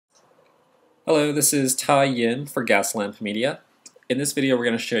Hello, this is Tai Yin for Gaslamp Media. In this video, we're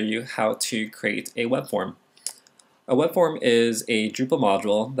going to show you how to create a web form. A web form is a Drupal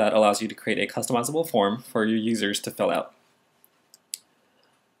module that allows you to create a customizable form for your users to fill out.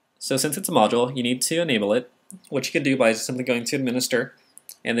 So since it's a module, you need to enable it, which you can do by simply going to Administer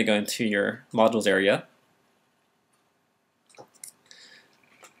and then going to your Modules area.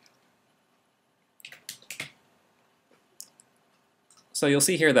 So you'll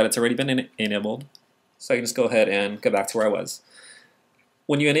see here that it's already been enabled. So I can just go ahead and go back to where I was.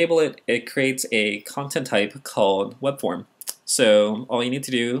 When you enable it, it creates a content type called web form. So all you need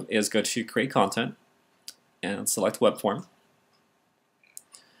to do is go to Create Content and select web form.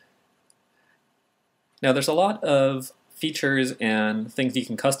 Now there's a lot of features and things you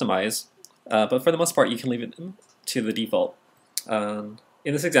can customize, but for the most part you can leave it to the default. In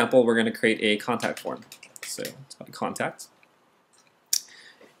this example, we're going to create a contact form. So it's called Contact.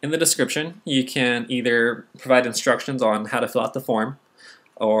 In the description, you can either provide instructions on how to fill out the form,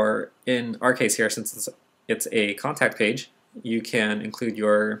 or in our case here, since it's a contact page, you can include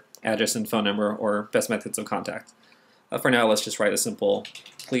your address and phone number or best methods of contact. For now, let's just write a simple,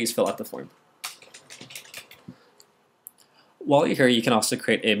 please fill out the form. While you're here, you can also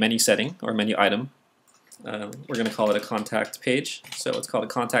create a menu setting or menu item. We're going to call it a contact page, so let's call it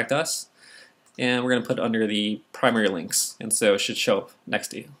Contact Us. And we're going to put it under the primary links, and so it should show up next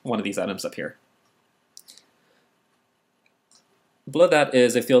to one of these items up here. Below that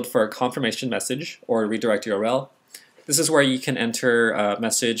is a field for a confirmation message or redirect URL. This is where you can enter a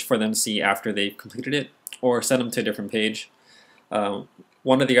message for them to see after they've completed it, or send them to a different page. One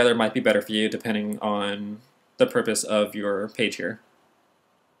or the other might be better for you depending on the purpose of your page here.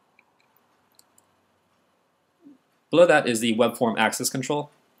 Below that is the web form access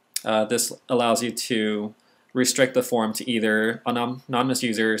control. This allows you to restrict the form to either anonymous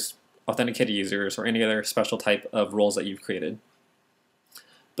users, authenticated users, or any other special type of roles that you've created.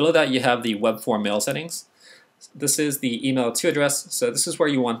 Below that, you have the web form mail settings. This is the email to address, so this is where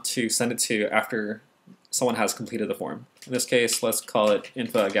you want to send it to after someone has completed the form. In this case, let's call it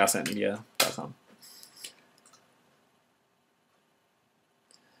info@gaslampmedia.com.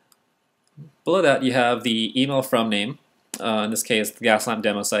 Below that, you have the email from name. In this case, the Gaslamp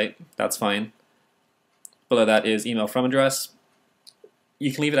demo site, that's fine. Below that is email from address.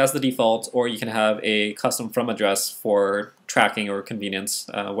 You can leave it as the default, or you can have a custom from address for tracking or convenience,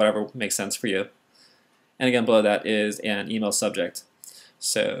 whatever makes sense for you. And again, below that is an email subject.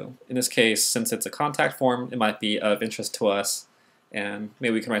 So in this case, since it's a contact form, it might be of interest to us, and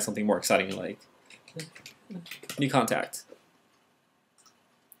maybe we can write something more exciting like new contact.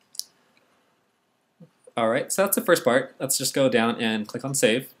 Alright, so that's the first part. Let's just go down and click on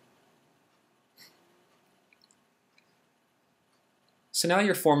Save. So now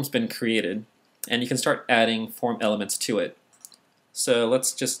your form's been created, and you can start adding form elements to it. So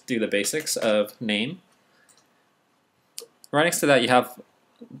let's just do the basics of name. Right next to that, you have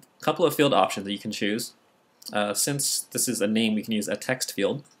a couple of field options that you can choose. Since this is a name, we can use a text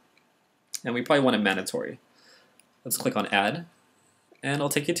field, and we probably want it mandatory. Let's click on Add, and it'll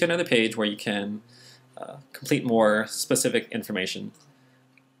take you to another page where you can complete more specific information.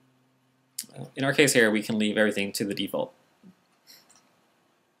 In our case here, we can leave everything to the default.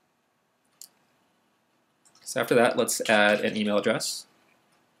 So after that, let's add an email address.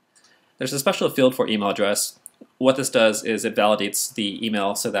 There's a special field for email address. What this does is it validates the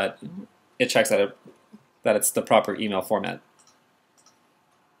email so that it checks that it's the proper email format.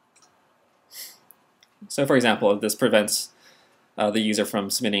 So for example, this prevents the user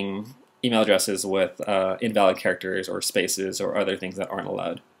from submitting email addresses with invalid characters or spaces or other things that aren't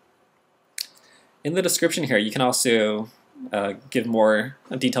allowed. In the description here, you can also give more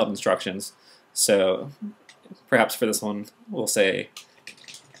detailed instructions. So perhaps for this one, we'll say,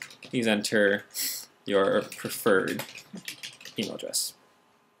 please enter your preferred email address.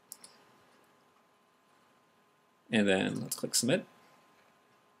 And then let's click Submit.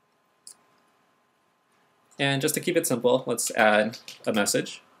 And just to keep it simple, let's add a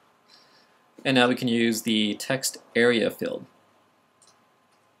message. And now we can use the text area field.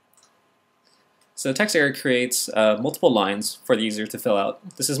 So the text area creates multiple lines for the user to fill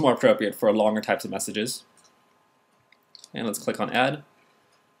out. This is more appropriate for longer types of messages. And let's click on Add.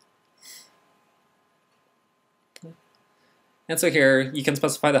 And so here you can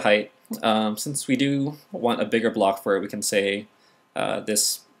specify the height. Since we do want a bigger block for it, we can say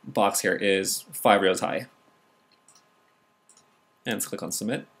this box here is 5 rows high. And let's click on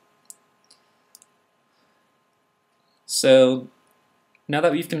Submit. So now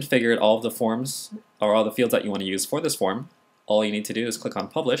that we've configured all of the forms or all the fields that you want to use for this form, all you need to do is click on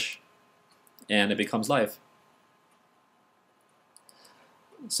Publish, and it becomes live.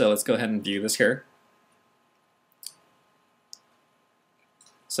 So let's go ahead and view this here.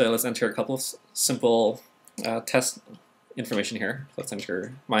 So let's enter a couple of simple test information here. Let's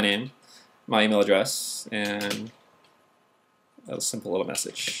enter my name, my email address, and a simple little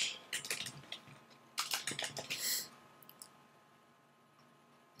message.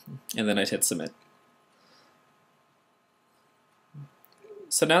 And then I'd hit submit.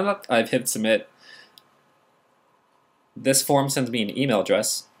 So now that I've hit submit, this form sends me an email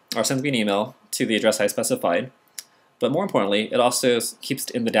address, or sends me an email to the address I specified. But more importantly, it also keeps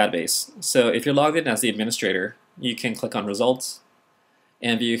it in the database. So if you're logged in as the administrator, you can click on results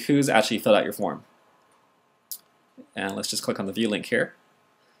and view who's actually filled out your form. And let's just click on the view link here.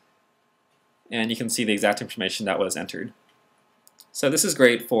 And you can see the exact information that was entered. So this is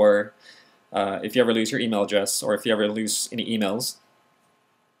great for if you ever lose your email address or if you ever lose any emails.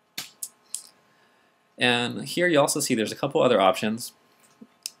 And here you also see there's a couple other options.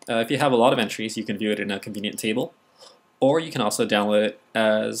 If you have a lot of entries, you can view it in a convenient table, or you can also download it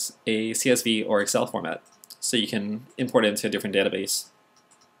as a CSV or Excel format, so you can import it into a different database.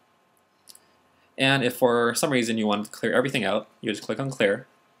 And if for some reason you want to clear everything out, you just click on clear,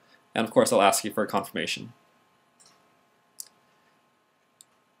 and of course it'll ask you for a confirmation.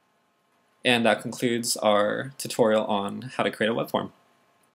 And that concludes our tutorial on how to create a web form.